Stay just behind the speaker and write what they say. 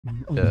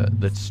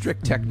The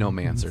strict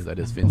technomancer that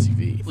is Vincey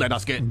V. Let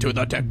us get to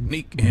the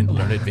technique and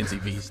learn it Vincey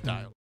V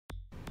style.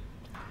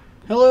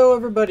 Hello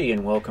everybody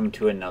and welcome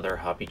to another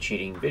hobby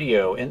cheating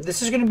video, and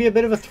this is going to be a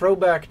bit of a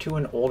throwback to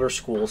an older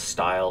school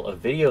style of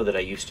video that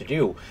I used to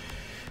do.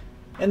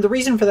 And the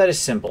reason for that is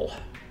simple.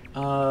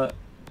 I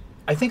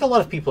think a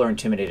lot of people are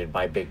intimidated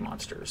by big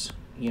monsters.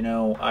 You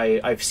know,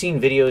 I've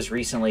seen videos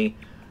recently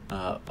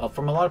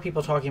from a lot of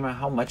people talking about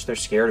how much they're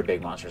scared of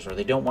big monsters, or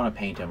they don't want to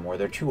paint them, or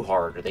they're too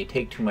hard, or they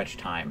take too much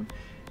time.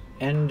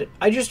 And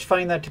I just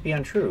find that to be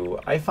untrue.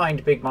 I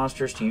find big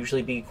monsters to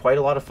usually be quite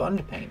a lot of fun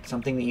to paint,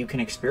 something that you can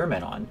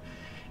experiment on.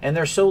 And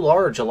they're so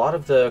large, a lot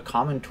of the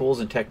common tools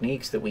and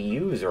techniques that we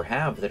use or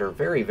have that are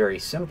very, very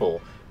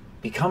simple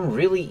become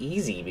really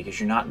easy because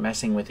you're not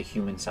messing with a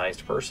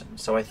human-sized person.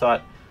 So I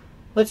thought,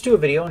 let's do a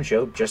video and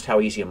show just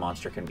how easy a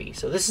monster can be.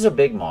 So this is a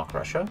big mock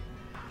Russia.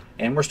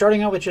 And we're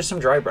starting out with just some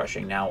dry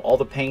brushing. Now, all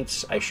the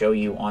paints I show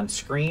you on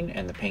screen,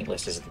 and the paint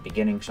list is at the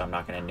beginning, so I'm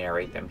not going to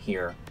narrate them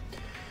here.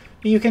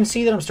 You can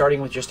see that I'm starting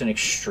with just an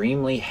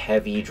extremely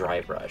heavy dry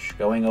brush,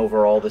 going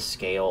over all the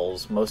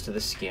scales, most of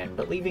the skin,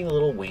 but leaving the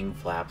little wing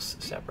flaps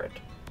separate.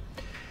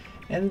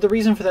 And the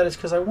reason for that is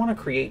because I want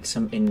to create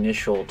some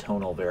initial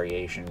tonal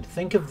variation.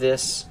 Think of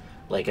this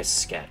like a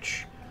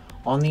sketch.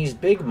 On these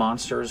big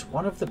monsters,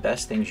 one of the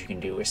best things you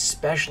can do,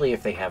 especially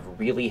if they have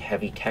really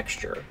heavy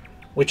texture,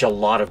 which a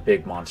lot of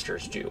big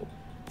monsters do.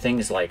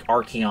 Things like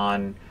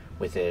Archeon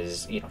with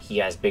his, he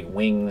has big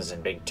wings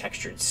and big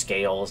textured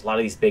scales. A lot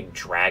of these big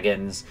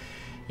dragons,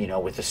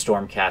 with the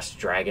Stormcast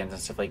dragons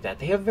and stuff like that,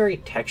 they have very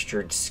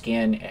textured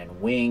skin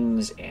and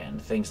wings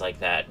and things like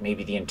that.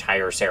 Maybe the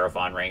entire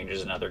Seraphon range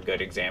is another good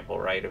example,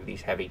 right, of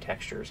these heavy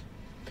textures.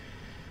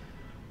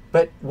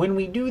 But when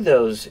we do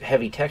those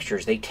heavy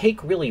textures, they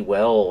take really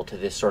well to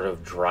this sort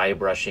of dry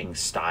brushing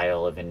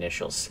style of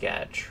initial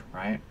sketch,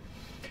 right?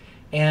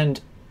 And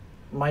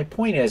my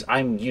point is,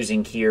 I'm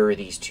using here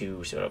these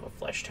two, sort of a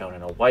flesh tone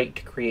and a white,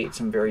 to create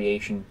some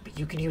variation, but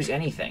you could use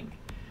anything.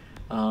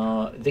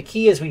 The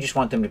key is we just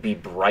want them to be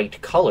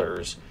bright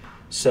colors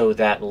so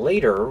that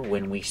later,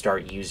 when we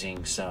start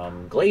using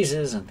some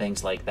glazes and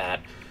things like that,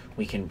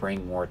 we can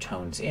bring more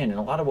tones in. And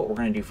a lot of what we're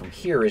going to do from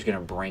here is going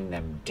to bring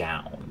them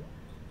down.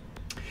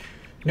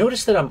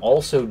 Notice that I'm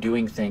also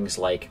doing things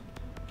like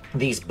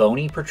these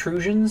bony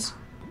protrusions.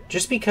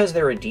 Just because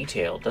they're a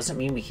detail doesn't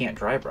mean we can't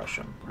dry brush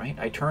them, right?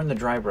 I turn the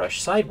dry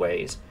brush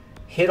sideways,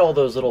 hit all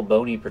those little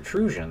bony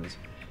protrusions,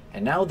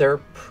 and now they're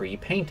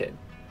pre-painted.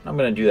 I'm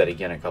going to do that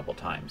again a couple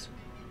times.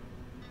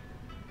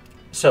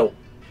 So,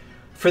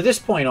 for this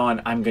point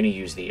on, I'm going to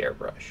use the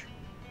airbrush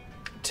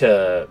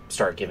to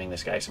start giving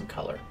this guy some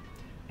color.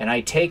 And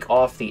I take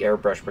off the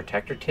airbrush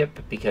protector tip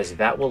because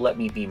that will let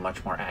me be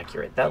much more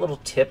accurate. That little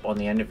tip on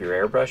the end of your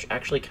airbrush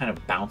actually kind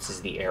of bounces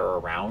the air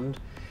around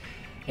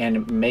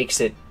and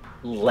makes it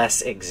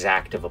less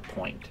exact of a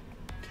point.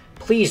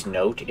 Please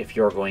note, if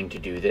you're going to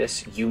do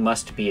this, you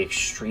must be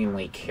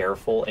extremely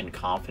careful and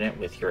confident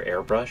with your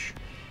airbrush,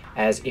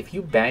 as if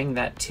you bang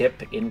that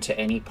tip into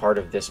any part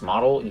of this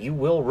model, you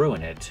will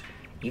ruin it.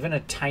 Even a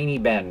tiny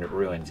bend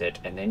ruins it,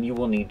 and then you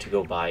will need to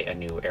go buy a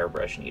new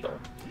airbrush needle.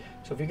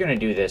 So if you're going to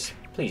do this,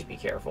 please be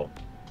careful.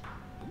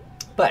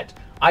 But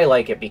I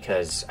like it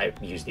because I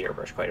use the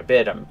airbrush quite a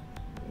bit. I'm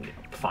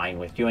fine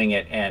with doing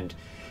it, and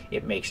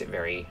it makes it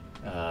very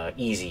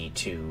easy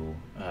to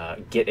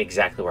get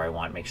exactly where I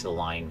want. It makes the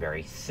line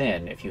very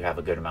thin if you have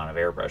a good amount of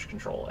airbrush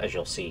control, as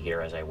you'll see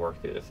here as I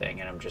work through the thing,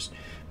 and I'm just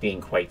being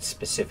quite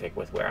specific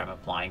with where I'm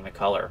applying the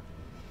color.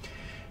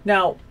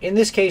 Now, in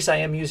this case, I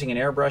am using an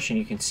airbrush, and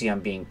you can see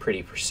I'm being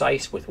pretty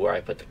precise with where I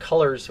put the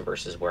colors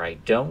versus where I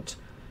don't.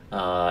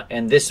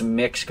 And this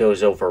mix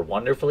goes over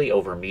wonderfully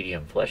over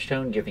medium flesh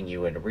tone, giving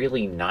you a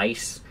really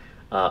nice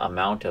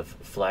amount of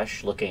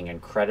flesh looking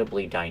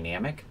incredibly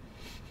dynamic.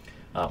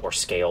 Or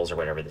scales, or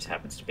whatever this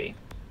happens to be.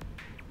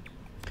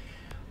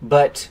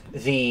 But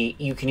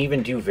you can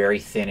even do very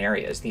thin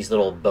areas. These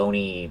little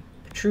bony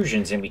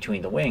protrusions in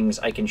between the wings,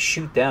 I can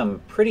shoot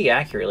them pretty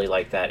accurately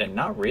like that and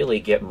not really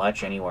get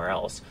much anywhere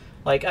else.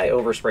 Like, I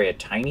overspray a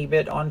tiny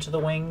bit onto the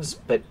wings,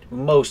 but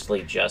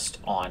mostly just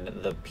on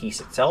the piece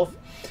itself.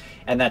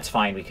 And that's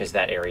fine because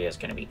that area is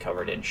going to be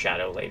covered in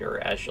shadow later,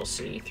 as you'll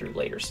see through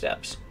later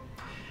steps.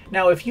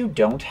 Now, if you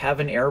don't have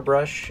an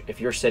airbrush, if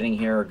you're sitting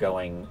here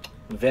going,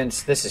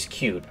 Vince, this is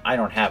cute, I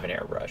don't have an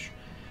airbrush.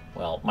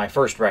 Well, my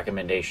first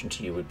recommendation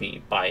to you would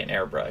be buy an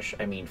airbrush.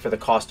 I mean, for the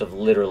cost of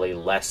literally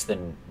less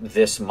than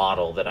this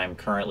model that I'm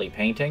currently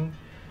painting,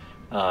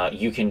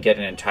 you can get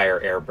an entire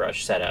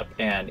airbrush setup.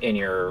 And in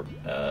your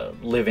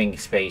living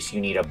space,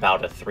 you need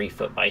about a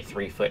 3-foot by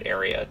 3-foot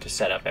area to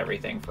set up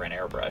everything for an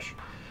airbrush.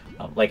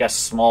 Like a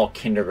small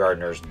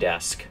kindergartner's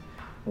desk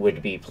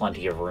would be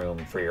plenty of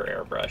room for your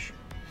airbrush.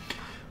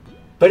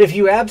 But if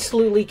you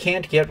absolutely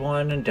can't get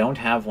one and don't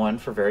have one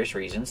for various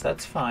reasons,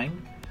 that's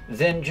fine.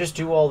 Then just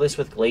do all this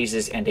with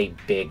glazes and a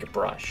big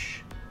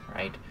brush,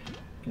 right?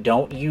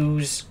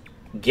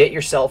 Get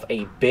yourself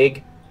a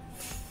big,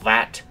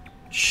 flat,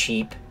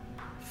 cheap,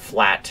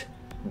 flat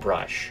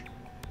brush.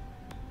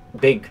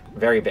 Big,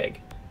 very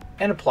big.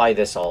 And apply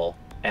this all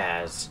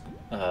as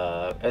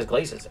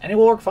glazes, and it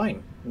will work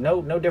fine.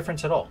 No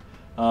difference at all.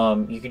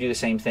 You could do the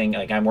same thing.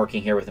 Like, I'm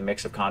working here with a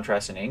mix of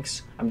contrast and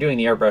inks. I'm doing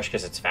the airbrush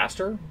because it's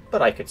faster,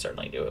 but I could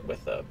certainly do it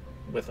with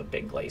a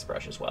big glaze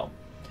brush as well.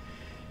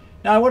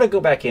 Now I want to go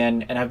back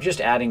in, and I'm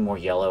just adding more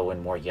yellow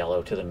and more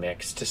yellow to the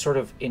mix to sort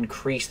of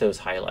increase those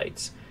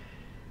highlights.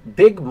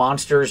 Big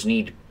monsters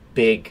need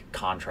big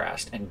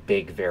contrast and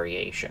big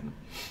variation.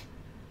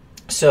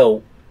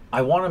 So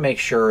I want to make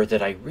sure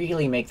that I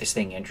really make this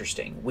thing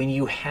interesting. When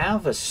you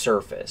have a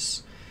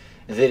surface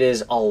that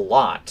is a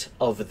lot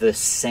of the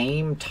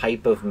same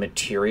type of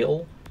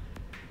material,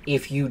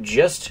 if you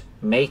just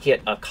make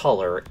it a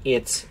color,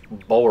 it's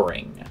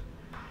boring.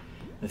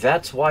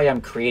 That's why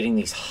I'm creating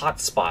these hot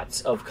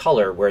spots of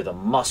color where the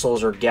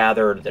muscles are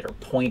gathered, that are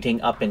pointing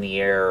up in the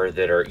air,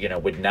 that are,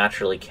 would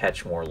naturally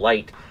catch more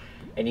light,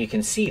 and you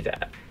can see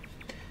that.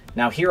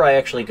 Now here I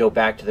actually go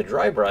back to the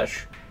dry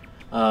brush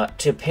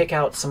to pick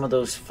out some of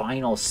those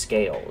final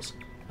scales.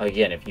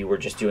 Again, if you were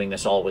just doing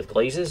this all with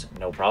glazes,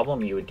 no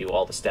problem. You would do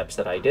all the steps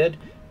that I did,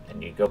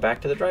 and you'd go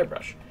back to the dry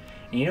brush.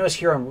 And you notice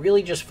here I'm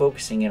really just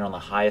focusing in on the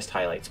highest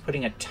highlights,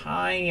 putting a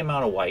tiny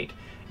amount of white.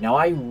 Now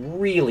I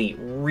really,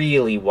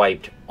 really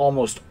wiped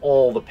almost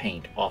all the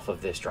paint off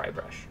of this dry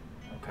brush,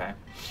 okay?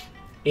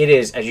 It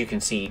is, as you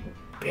can see,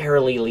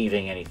 barely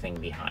leaving anything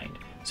behind.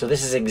 So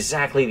this is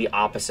exactly the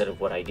opposite of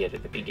what I did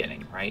at the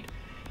beginning, right?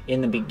 In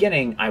the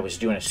beginning, I was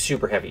doing a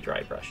super heavy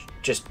dry brush.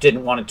 Just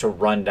didn't want it to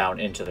run down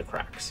into the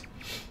cracks.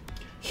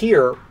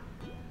 Here,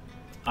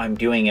 I'm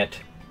doing it,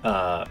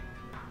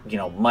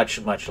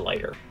 much, much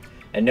lighter.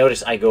 And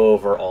notice I go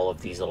over all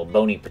of these little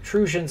bony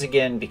protrusions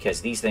again,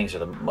 because these things are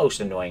the most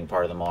annoying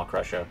part of the Maw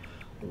Crusher.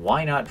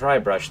 Why not dry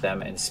brush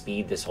them and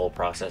speed this whole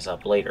process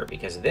up later?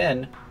 Because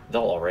then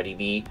they'll already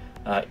be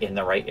in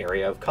the right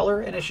area of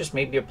color, and it's just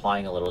maybe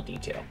applying a little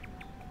detail.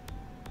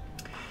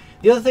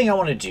 The other thing I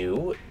want to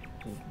do,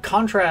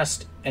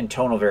 contrast and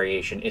tonal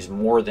variation is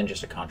more than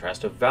just a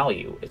contrast of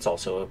value. It's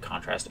also a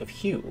contrast of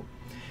hue.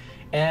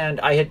 And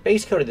I had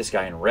base coated this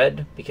guy in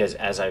red because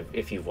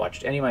if you've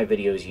watched any of my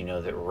videos, you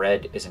know that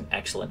red is an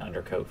excellent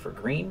undercoat for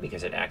green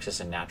because it acts as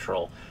a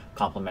natural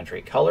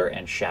complementary color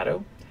and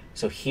shadow.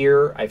 So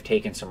here I've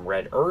taken some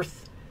red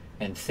earth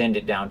and thinned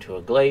it down to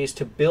a glaze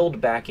to build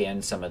back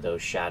in some of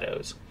those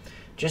shadows.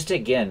 Just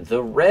again,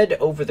 the red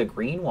over the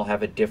green will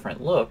have a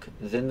different look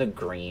than the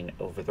green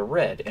over the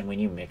red. And when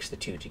you mix the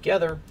two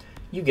together,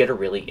 you get a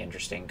really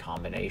interesting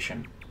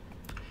combination.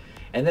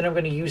 And then I'm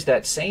going to use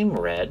that same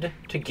red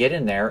to get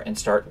in there and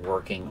start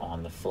working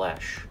on the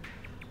flesh.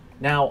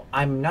 Now,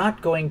 I'm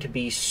not going to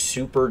be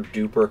super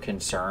duper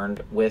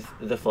concerned with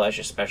the flesh,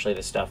 especially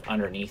the stuff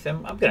underneath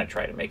him. I'm going to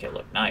try to make it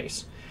look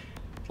nice.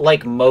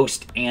 Like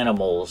most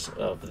animals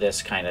of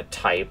this kind of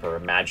type or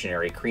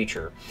imaginary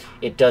creature,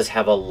 it does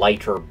have a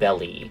lighter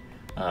belly,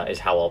 is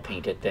how I'll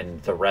paint it,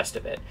 than the rest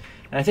of it.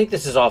 And I think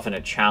this is often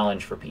a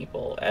challenge for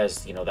people,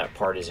 as that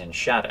part is in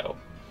shadow.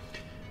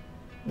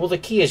 Well, the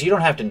key is you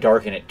don't have to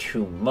darken it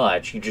too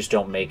much, you just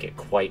don't make it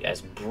quite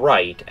as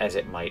bright as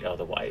it might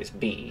otherwise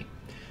be.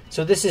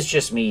 So this is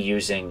just me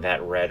using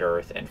that red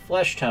earth and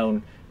flesh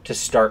tone to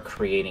start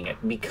creating it.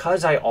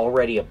 Because I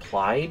already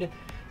applied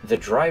the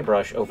dry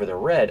brush over the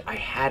red, I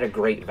had a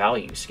great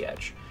value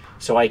sketch.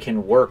 So I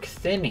can work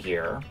thin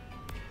here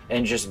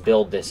and just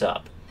build this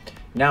up.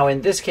 Now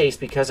in this case,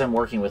 because I'm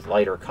working with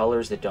lighter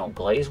colors that don't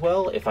glaze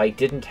well, if I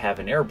didn't have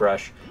an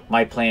airbrush,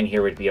 my plan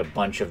here would be a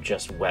bunch of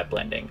just wet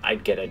blending.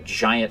 I'd get a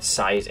giant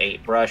size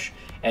 8 brush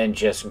and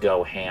just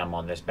go ham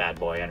on this bad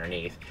boy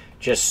underneath.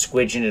 Just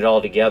squidging it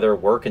all together,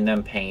 working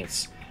them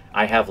paints.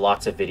 I have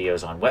lots of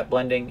videos on wet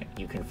blending.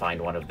 You can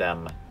find one of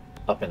them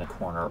up in the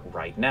corner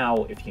right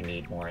now if you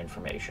need more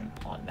information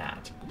on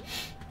that.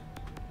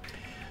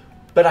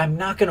 But I'm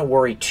not going to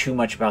worry too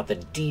much about the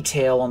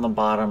detail on the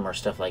bottom or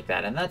stuff like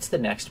that. And that's the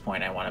next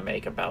point I want to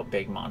make about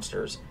big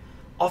monsters.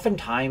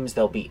 Oftentimes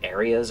there'll be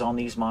areas on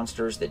these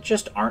monsters that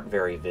just aren't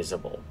very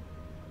visible.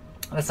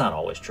 That's not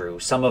always true.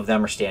 Some of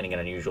them are standing in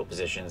unusual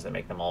positions that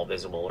make them all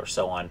visible or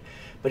so on.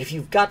 But if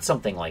you've got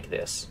something like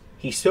this,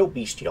 he's so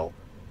bestial.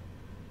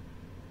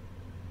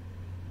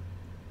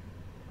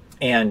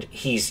 And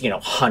he's,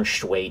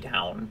 hunched way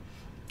down.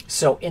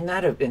 So in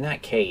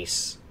that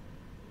case,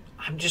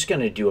 I'm just going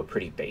to do a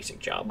pretty basic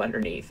job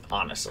underneath,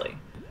 honestly,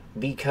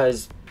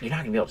 because you're not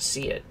going to be able to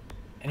see it.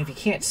 And if you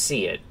can't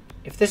see it,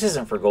 if this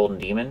isn't for Golden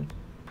Demon,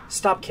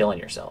 stop killing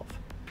yourself.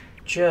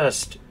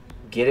 Just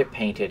get it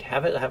painted,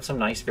 have some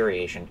nice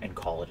variation, and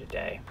call it a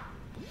day.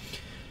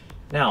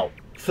 Now,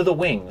 for the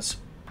wings,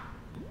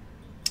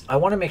 I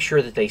want to make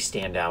sure that they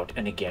stand out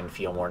and again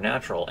feel more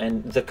natural.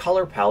 And the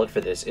color palette for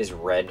this is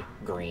red,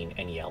 green,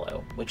 and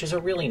yellow, which is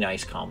a really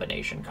nice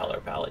combination color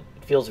palette.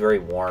 It feels very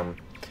warm,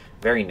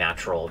 very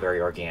natural,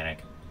 very organic.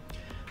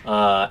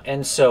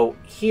 And so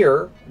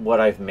here, what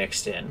I've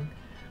mixed in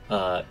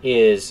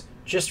is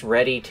just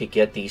ready to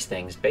get these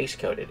things base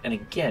coated. And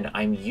again,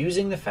 I'm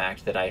using the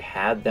fact that I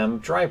had them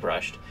dry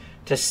brushed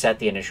to set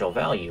the initial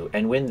value.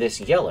 And when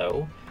this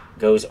yellow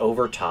goes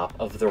over top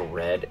of the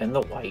red and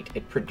the white,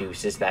 it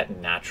produces that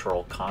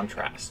natural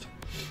contrast.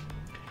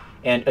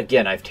 And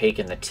again, I've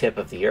taken the tip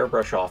of the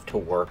airbrush off to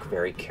work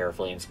very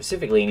carefully and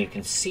specifically, and you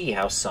can see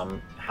how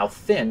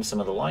thin some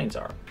of the lines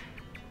are.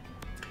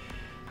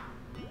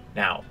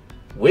 Now,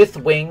 with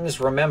wings,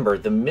 remember,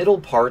 the middle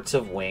parts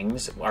of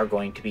wings are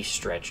going to be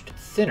stretched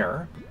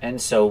thinner,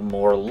 and so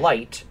more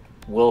light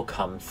will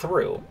come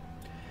through.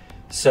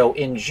 So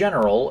in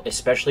general,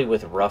 especially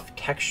with rough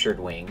textured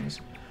wings,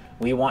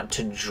 we want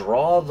to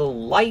draw the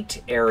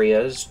light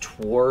areas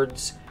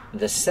towards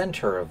the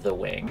center of the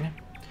wing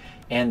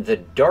and the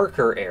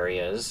darker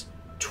areas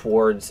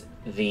towards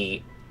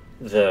the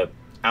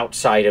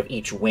outside of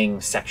each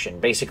wing section,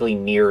 basically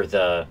near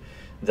the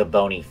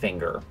bony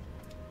finger.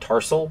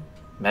 Tarsal?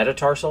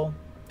 Metatarsal?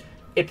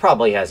 It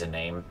probably has a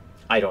name.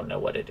 I don't know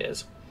what it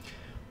is.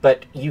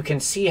 But you can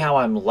see how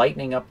I'm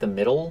lightening up the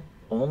middle,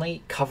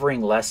 only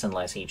covering less and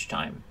less each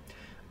time.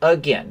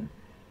 Again,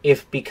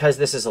 because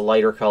this is a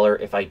lighter color,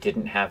 if I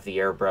didn't have the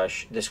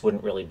airbrush, this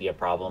wouldn't really be a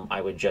problem.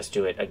 I would just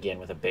do it again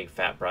with a big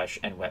fat brush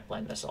and wet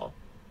blend this all,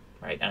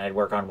 right? And I'd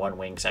work on one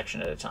wing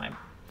section at a time.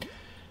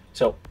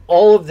 So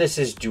all of this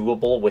is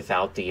doable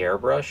without the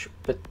airbrush,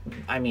 but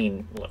I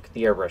mean, look,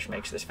 the airbrush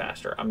makes this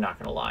faster. I'm not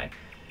gonna lie.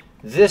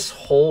 This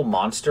whole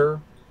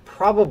monster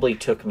probably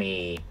took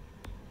me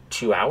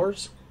 2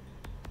 hours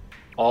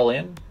all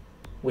in,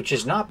 which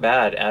is not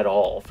bad at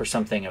all for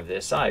something of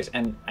this size.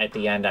 And at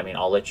the end, I mean,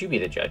 I'll let you be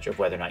the judge of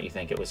whether or not you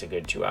think it was a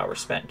good 2 hours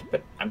spent,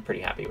 but I'm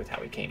pretty happy with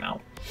how he came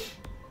out.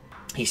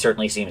 He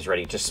certainly seems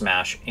ready to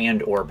smash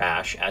and or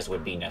bash as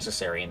would be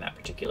necessary in that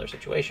particular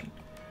situation.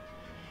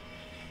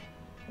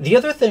 The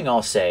other thing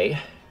I'll say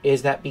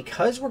is that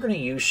because we're going to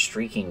use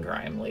streaking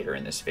grime later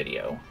in this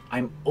video,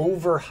 I'm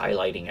over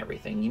highlighting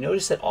everything. You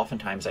notice that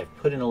oftentimes I've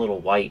put in a little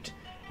white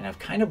and I've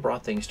kind of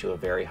brought things to a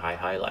very high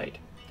highlight.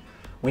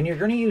 When you're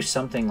going to use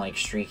something like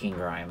streaking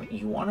grime,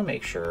 you want to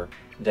make sure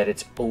that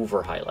it's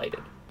over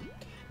highlighted.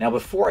 Now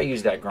before I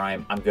use that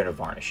grime, I'm going to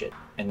varnish it.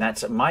 And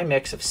that's my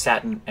mix of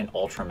satin and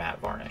ultra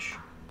matte varnish.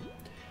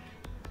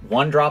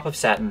 1 drop of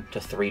satin to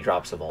 3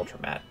 drops of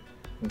ultra matte.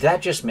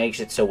 That just makes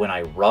it so when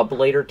I rub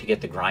later to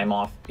get the grime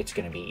off, it's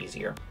going to be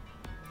easier.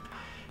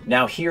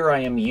 Now here I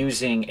am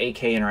using AK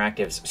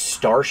Interactive's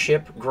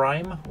Starship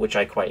grime, which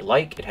I quite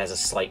like. It has a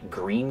slight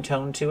green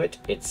tone to it.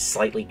 It's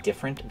slightly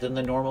different than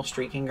the normal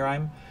streaking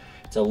grime.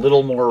 It's a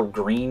little more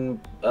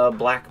green,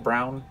 black,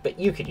 brown, but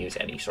you could use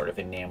any sort of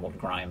enameled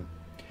grime.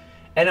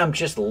 And I'm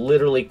just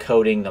literally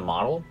coating the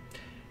model.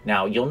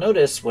 Now you'll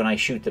notice when I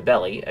shoot the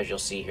belly, as you'll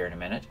see here in a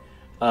minute,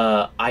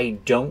 I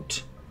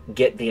don't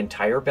get the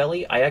entire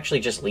belly. I actually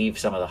just leave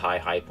some of the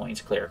high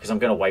points clear because I'm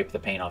going to wipe the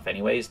paint off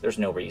anyways. There's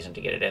no reason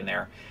to get it in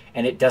there.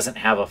 And it doesn't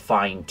have a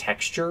fine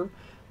texture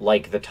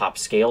like the top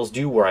scales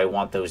do, where I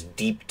want those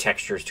deep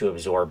textures to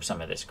absorb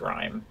some of this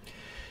grime.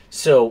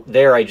 So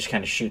there I just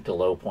kind of shoot the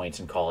low points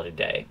and call it a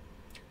day.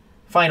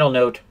 Final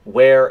note,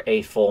 wear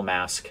a full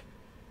mask.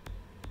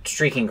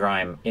 Streaking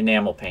grime,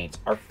 enamel paints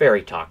are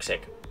very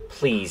toxic.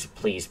 Please,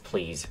 please,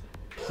 please,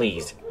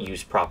 please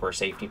use proper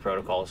safety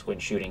protocols when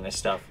shooting this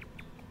stuff.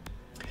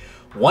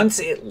 Once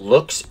it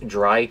looks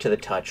dry to the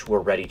touch, we're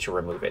ready to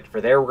remove it. For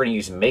there, we're going to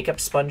use makeup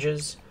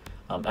sponges.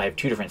 I have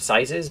 2 different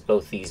sizes,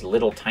 both these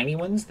little tiny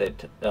ones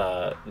that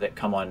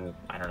come on,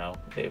 I don't know,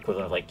 the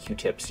equivalent of like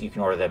Q-tips. You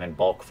can order them in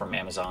bulk from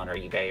Amazon or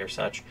eBay or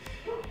such.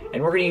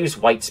 And we're going to use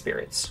white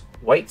spirits.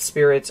 White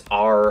spirits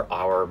are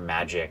our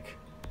magic,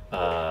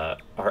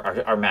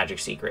 our magic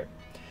secret.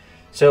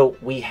 So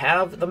we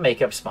have the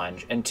makeup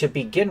sponge, and to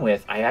begin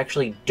with, I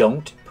actually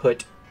don't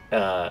put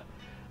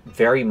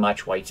very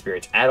much white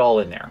spirits at all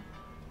in there.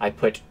 I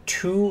put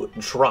 2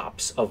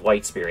 drops of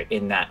white spirit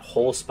in that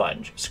whole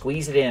sponge,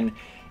 squeeze it in,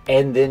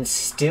 and then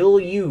still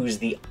use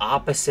the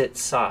opposite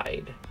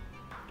side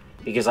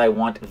because I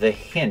want the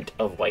hint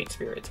of white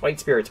spirits.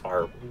 White spirits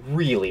are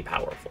really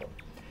powerful.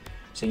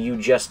 So you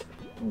just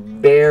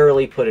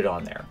barely put it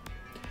on there.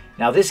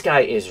 Now this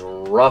guy is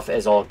rough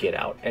as all get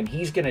out, and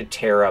he's going to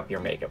tear up your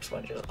makeup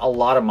sponges. A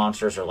lot of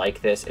monsters are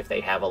like this if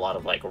they have a lot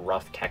of like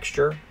rough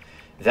texture.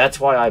 That's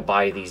why I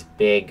buy these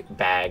big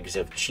bags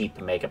of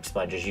cheap makeup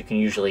sponges. You can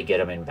usually get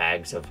them in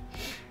bags of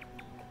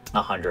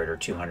 100 or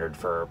 200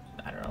 for,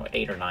 I don't know,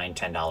 $8 or $9,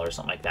 $10,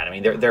 something like that. I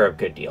mean, they're a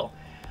good deal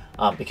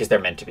because they're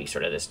meant to be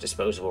sort of this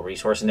disposable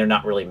resource, and they're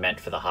not really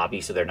meant for the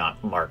hobby, so they're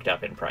not marked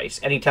up in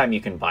price. Anytime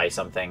you can buy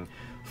something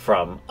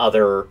from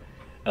other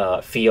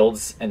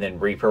fields and then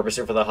repurpose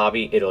it for the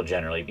hobby, it'll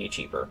generally be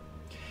cheaper.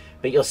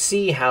 But you'll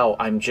see how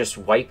I'm just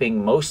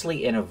wiping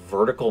mostly in a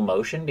vertical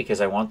motion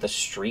because I want the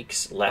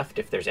streaks left,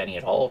 if there's any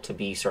at all, to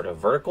be sort of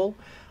vertical,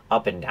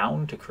 up and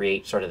down to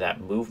create sort of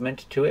that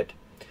movement to it.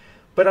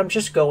 But I'm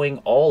just going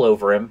all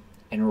over him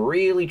and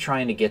really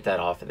trying to get that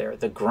off of there.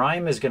 The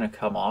grime is going to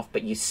come off,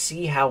 but you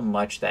see how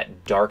much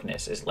that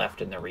darkness is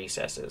left in the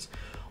recesses.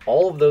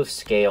 All of those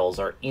scales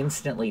are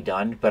instantly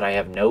done, but I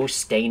have no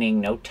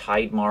staining, no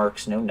tide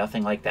marks, no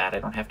nothing like that. I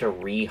don't have to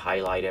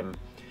re-highlight him.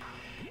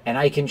 And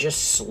I can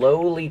just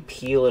slowly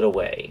peel it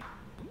away.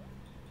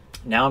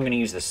 Now I'm going to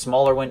use the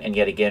smaller one, and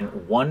yet again,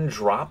 1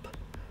 drop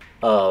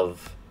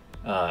of...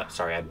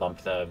 sorry, I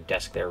bumped the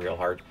desk there real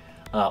hard.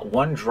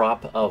 1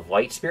 drop of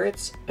white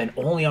spirits, and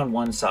only on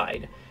one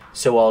side.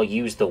 So I'll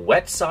use the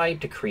wet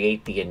side to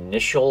create the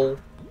initial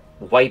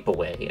wipe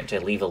away and to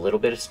leave a little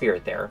bit of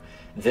spirit there.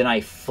 Then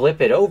I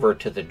flip it over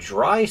to the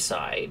dry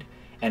side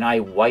and I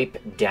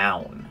wipe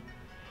down.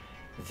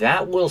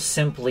 That will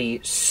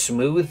simply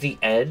smooth the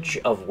edge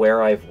of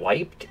where I've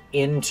wiped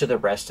into the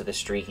rest of the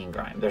streaking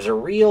grime. There's a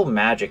real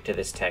magic to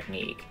this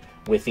technique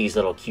with these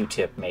little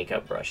Q-tip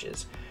makeup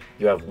brushes.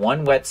 You have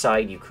one wet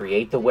side, you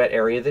create the wet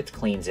area that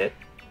cleans it,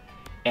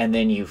 and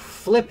then you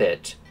flip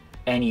it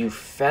and you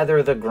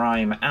feather the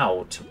grime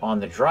out on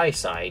the dry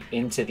side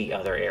into the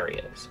other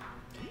areas.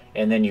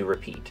 And then you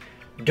repeat.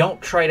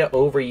 Don't try to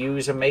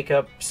overuse a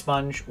makeup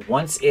sponge.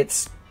 Once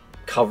it's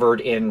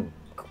covered in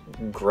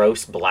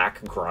gross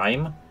black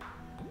grime,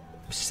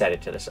 set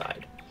it to the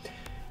side.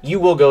 You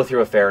will go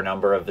through a fair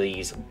number of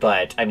these,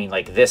 but I mean,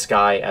 like this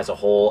guy as a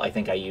whole, I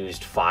think I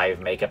used 5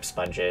 makeup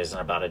sponges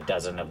and about a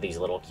dozen of these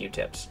little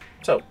Q-tips.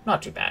 So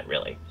not too bad,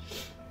 really.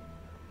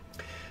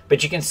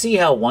 But you can see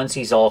how once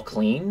he's all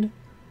cleaned,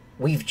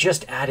 we've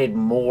just added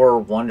more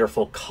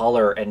wonderful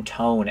color and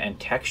tone and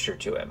texture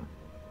to him.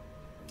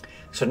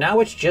 So now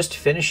it's just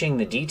finishing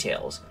the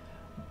details.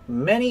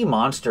 Many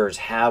monsters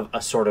have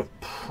a sort of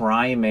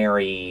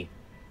primary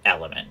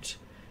element.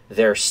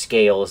 Their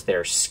scales,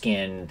 their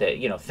skin,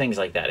 things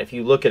like that. If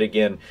you look at,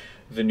 again,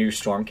 the new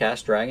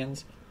Stormcast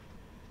dragons,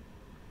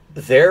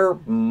 they're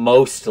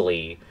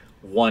mostly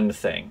one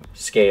thing.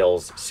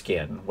 Scales,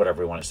 skin,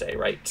 whatever you want to say,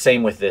 right?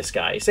 Same with this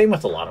guy. Same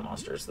with a lot of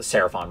monsters. The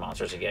Seraphon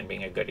monsters, again,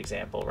 being a good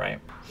example, right?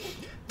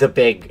 The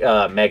big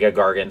Mega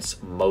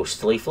Gargants,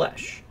 mostly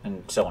flesh,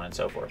 and so on and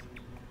so forth.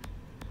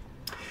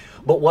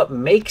 But what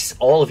makes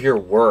all of your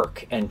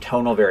work and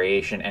tonal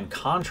variation and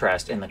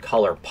contrast in the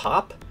color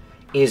pop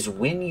is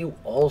when you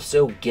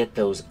also get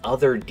those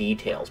other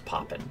details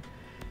popping.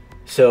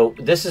 So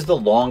this is the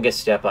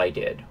longest step I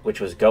did, which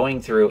was going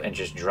through and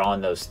just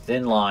drawing those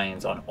thin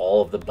lines on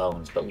all of the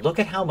bones. But look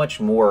at how much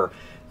more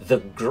the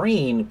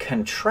green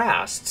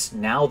contrasts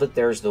now that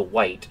there's the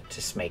white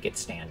to make it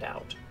stand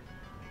out.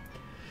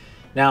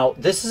 Now,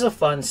 this is a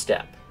fun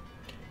step.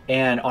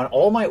 And on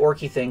all my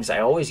orky things, I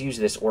always use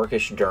this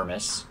Orcish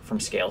Dermis from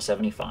Scale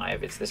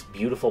 75. It's this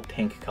beautiful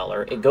pink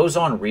color. It goes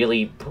on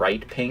really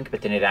bright pink,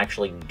 but then it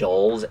actually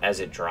dulls as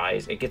it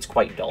dries. It gets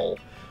quite dull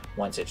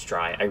once it's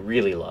dry. I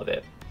really love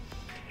it.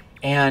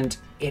 And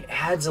it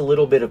adds a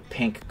little bit of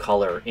pink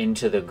color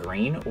into the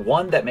green.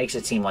 1, that makes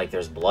it seem like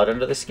there's blood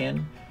under the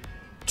skin.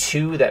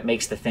 2, that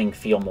makes the thing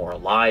feel more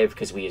alive,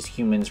 because we as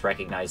humans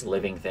recognize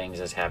living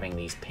things as having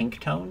these pink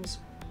tones.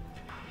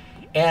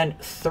 And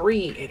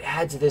 3, it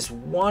adds this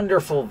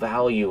wonderful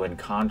value and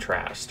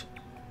contrast,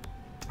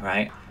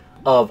 right,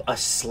 of a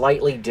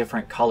slightly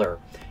different color.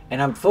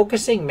 And I'm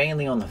focusing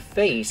mainly on the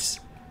face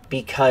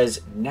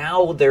because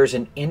now there's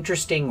an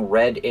interesting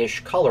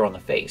reddish color on the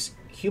face.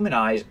 Human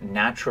eyes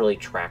naturally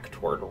track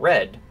toward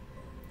red.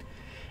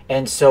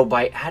 And so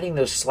by adding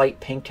those slight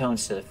pink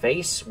tones to the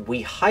face,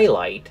 we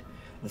highlight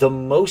the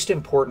most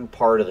important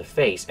part of the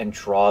face and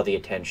draw the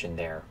attention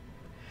there,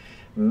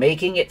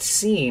 making it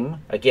seem,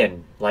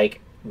 again,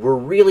 like we're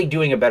really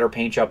doing a better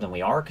paint job than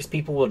we are, because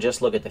people will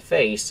just look at the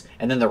face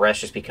and then the rest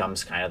just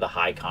becomes kind of the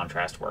high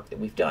contrast work that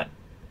we've done.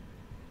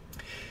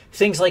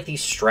 Things like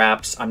these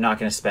straps, I'm not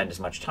going to spend as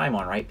much time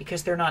on, right?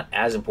 Because they're not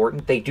as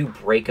important. They do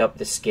break up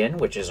the skin,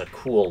 which is a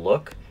cool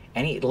look.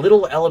 Any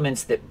little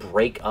elements that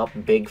break up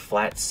big,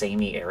 flat,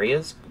 samey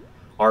areas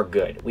are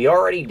good. We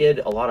already did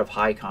a lot of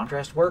high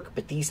contrast work,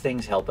 but these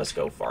things help us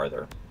go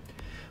farther.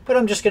 But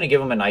I'm just going to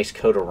give them a nice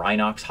coat of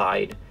Rhinox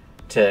hide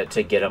to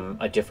get them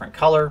a different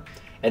color.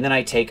 And then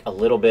I take a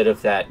little bit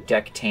of that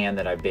deck tan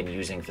that I've been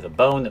using for the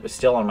bone that was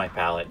still on my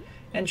palette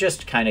and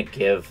just kind of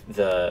give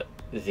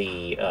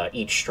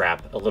each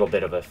strap a little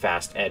bit of a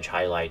fast edge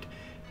highlight.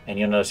 And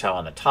you'll notice how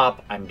on the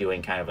top I'm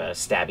doing kind of a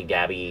stabby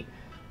dabby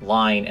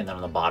line, and then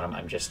on the bottom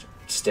I'm just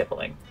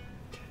stippling,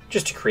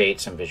 just to create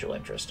some visual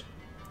interest.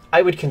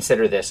 I would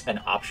consider this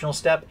an optional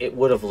step. It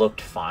would have looked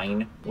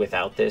fine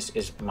without this,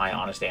 is my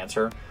honest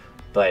answer.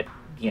 But,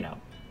 you know,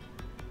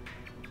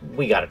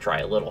 we got to try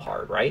a little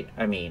hard, right?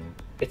 I mean,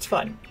 it's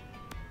fun.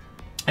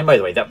 And by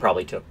the way, that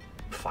probably took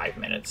 5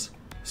 minutes,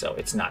 so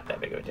it's not that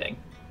big of a thing.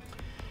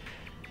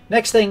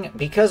 Next thing,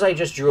 because I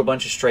just drew a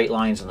bunch of straight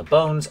lines on the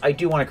bones, I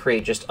do want to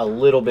create just a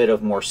little bit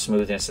of more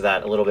smoothness to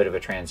that, a little bit of a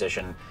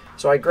transition.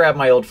 So I grab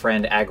my old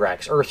friend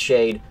Agrax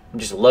Earthshade, I'm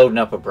just loading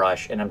up a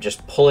brush, and I'm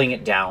just pulling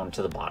it down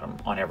to the bottom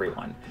on every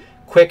one.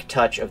 Quick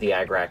touch of the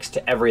Agrax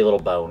to every little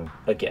bone,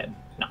 again,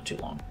 not too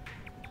long.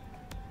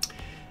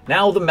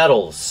 Now the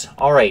metals.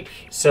 Alright,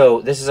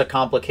 so this is a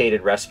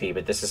complicated recipe,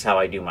 but this is how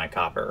I do my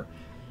copper.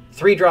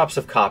 3 drops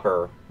of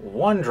copper,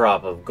 1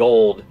 drop of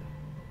gold,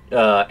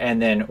 and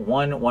then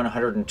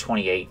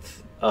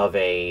 1/128th of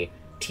a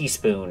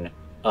teaspoon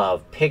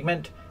of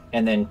pigment,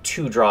 and then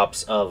 2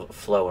 drops of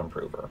flow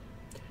improver.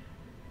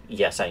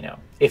 Yes, I know.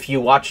 If you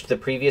watched the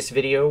previous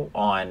video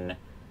on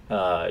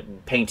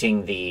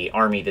painting the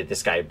army that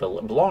this guy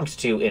belongs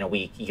to in a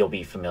week, you'll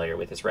be familiar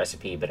with this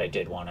recipe, but I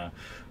did want to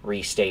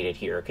restate it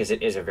here because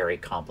it is a very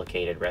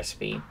complicated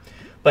recipe.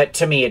 But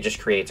to me, it just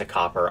creates a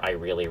copper I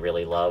really,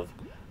 really love.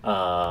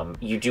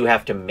 You do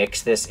have to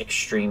mix this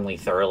extremely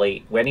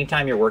thoroughly.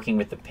 Anytime you're working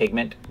with the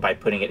pigment by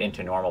putting it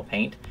into normal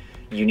paint,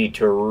 you need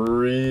to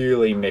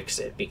really mix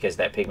it because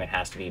that pigment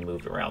has to be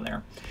moved around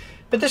there.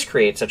 But this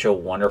creates such a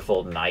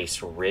wonderful,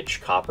 nice,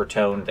 rich copper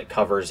tone that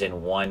covers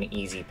in one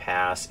easy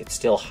pass. It's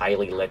still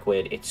highly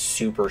liquid. It's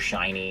super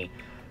shiny.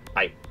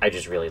 I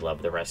just really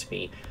love the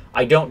recipe.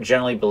 I don't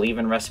generally believe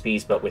in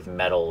recipes, but with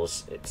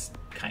metals, it's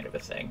kind of a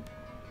thing.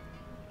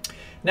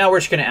 Now we're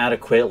just going to add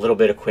a little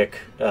bit of quick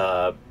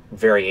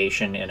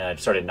variation in a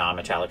sort of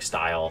non-metallic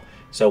style.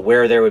 So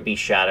where there would be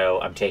shadow,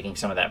 I'm taking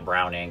some of that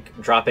brown ink,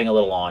 dropping a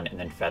little on, and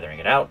then feathering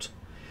it out.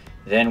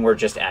 Then we're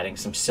just adding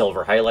some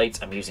silver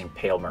highlights. I'm using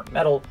pale burnt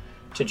metal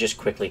to just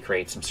quickly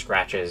create some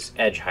scratches,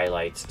 edge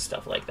highlights,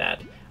 stuff like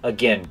that.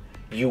 Again,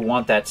 you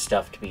want that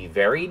stuff to be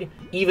varied.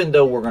 Even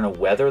though we're going to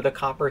weather the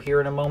copper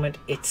here in a moment,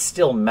 it's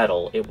still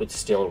metal. It would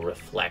still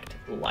reflect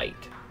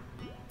light.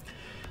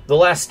 The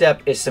last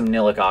step is some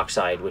nilic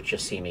oxide, which you'll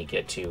see me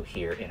get to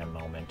here in a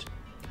moment.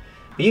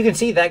 But you can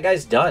see that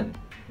guy's done.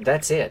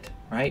 That's it,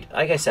 right?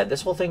 Like I said,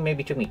 this whole thing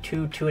maybe took me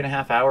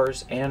 2.5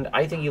 hours, and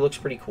I think he looks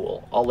pretty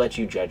cool. I'll let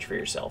you judge for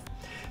yourself.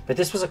 But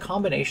this was a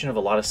combination of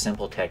a lot of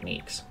simple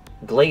techniques.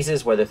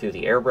 Glazes, whether through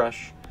the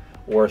airbrush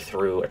or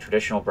through a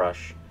traditional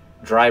brush,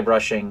 dry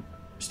brushing,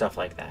 stuff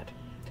like that.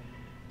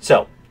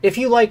 So, if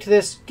you liked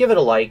this, give it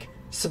a like.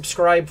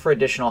 Subscribe for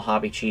additional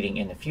hobby cheating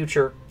in the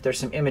future. There's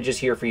some images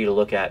here for you to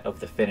look at of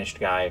the finished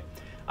guy.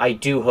 I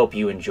do hope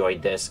you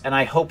enjoyed this, and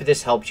I hope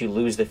this helped you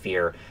lose the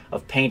fear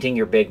of painting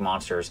your big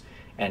monsters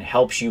and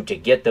helps you to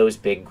get those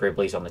big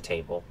Gribblies on the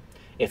table.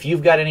 If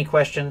you've got any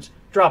questions,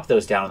 drop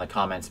those down in the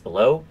comments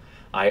below.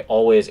 I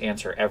always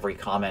answer every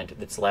comment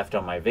that's left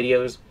on my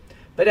videos.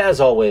 But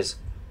as always,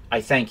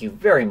 I thank you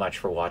very much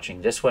for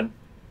watching this one,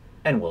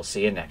 and we'll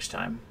see you next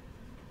time.